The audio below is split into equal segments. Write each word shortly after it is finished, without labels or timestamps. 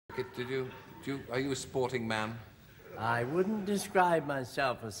Are you a sporting man? I wouldn't describe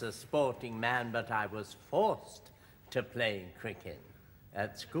myself as a sporting man, but I was forced to play cricket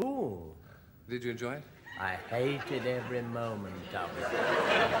at school. Did you enjoy it? I hated every moment of it.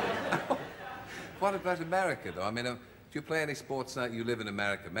 What about America, though? I mean, do you play any sports now? You live in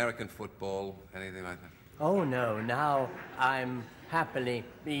America, American football, anything like that? Oh, no, now I'm happily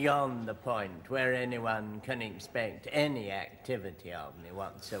beyond the point where anyone can expect any activity of me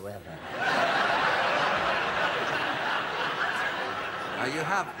whatsoever. Now,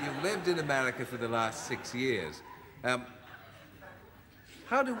 you've lived in America for the last 6 years.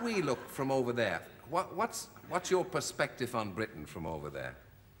 How do we look from over there? What's your perspective on Britain from over there?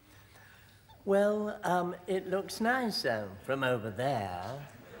 Well, it looks nicer from over there.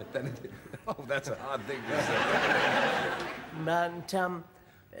 But then that's a hard thing to say. But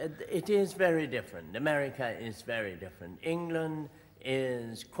it is very different. America is very different. England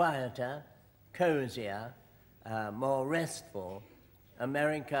is quieter, cozier, more restful.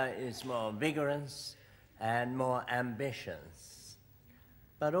 America is more vigorous and more ambitious.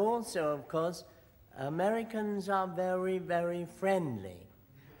 But also, of course, Americans are very, very friendly.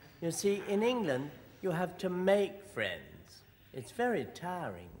 You see, in England, you have to make friends. It's very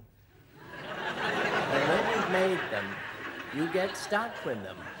tiring. And when you've made them, you get stuck with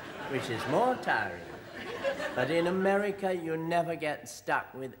them, which is more tiring. But in America, you never get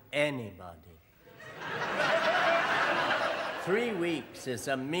stuck with anybody. 3 weeks is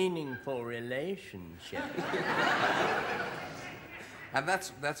a meaningful relationship. And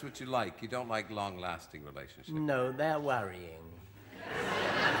that's what you like? You don't like long-lasting relationships? No, they're worrying.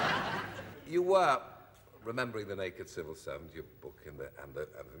 You were, Remembering the Naked Civil Servant, your book, and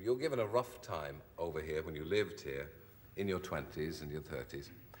you were given a rough time over here when you lived here in your 20s and your 30s.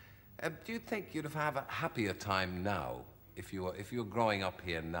 Do you think you'd have a happier time now if you were growing up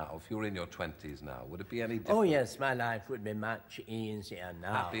here now, if you were in your 20s now? Would it be any different? Oh, yes, my life would be much easier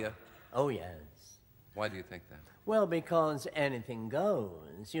now. Happier? Oh, yes. Why do you think that? Well, because anything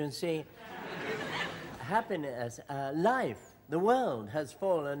goes. You see, happiness, life, the world has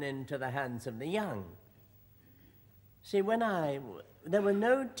fallen into the hands of the young. See, there were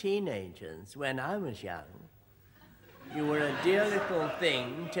no teenagers when I was young. You were a dear little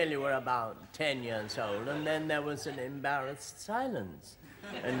thing till you were about 10 years old, and then there was an embarrassed silence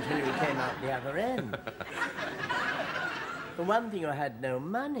until you came out the other end. For one thing, you had no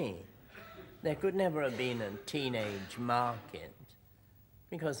money. There could never have been a teenage market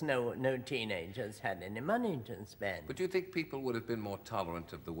because no teenagers had any money to spend. But do you think people would have been more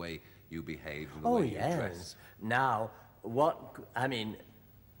tolerant of the way you behaved and the way you dressed? Now, I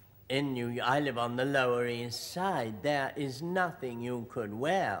live on the Lower East Side. There is nothing you could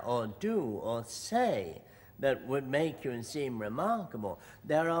wear or do or say that would make you seem remarkable.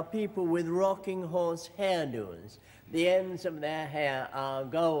 There are people with rocking horse hairdos. The ends of their hair are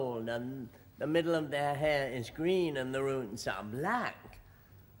gold, and the middle of their hair is green, and the roots are black.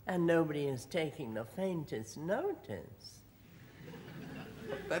 And nobody is taking the faintest notice.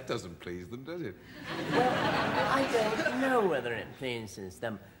 That doesn't please them, does it? Well, I don't know whether it pleases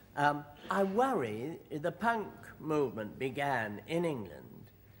them. I worry the punk movement began in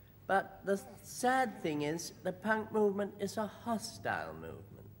England, but the sad thing is the punk movement is a hostile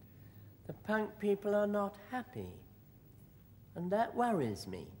movement. The punk people are not happy, and that worries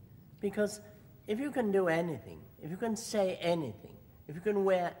me, because if you can do anything, if you can say anything, if you can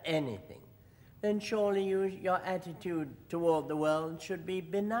wear anything, then surely your attitude toward the world should be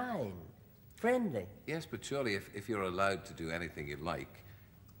benign, friendly. Yes, but surely if you're allowed to do anything you like,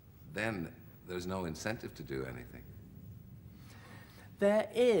 then there's no incentive to do anything. There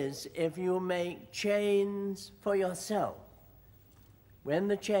is if you make chains for yourself. When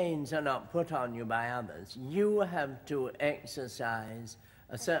the chains are not put on you by others, you have to exercise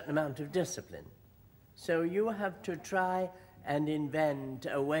a certain amount of discipline. So you have to try and invent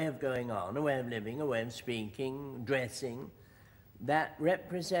a way of going on, a way of living, a way of speaking, dressing, that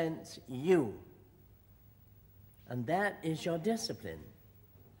represents you. And that is your discipline.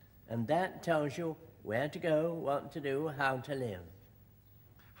 And that tells you where to go, what to do, how to live.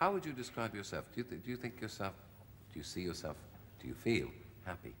 How would you describe yourself? Do you think yourself, do you see yourself, do you feel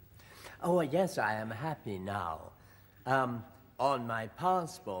happy? Oh, yes, I am happy now. On my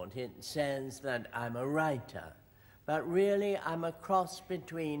passport, it says that I'm a writer. But really, I'm a cross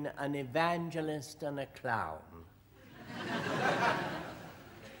between an evangelist and a clown.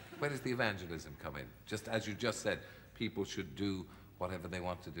 Where does the evangelism come in? Just as you just said, people should do whatever they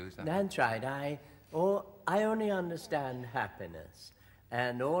want to do, is that That's right. I only understand happiness.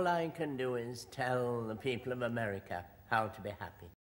 And all I can do is tell the people of America how to be happy.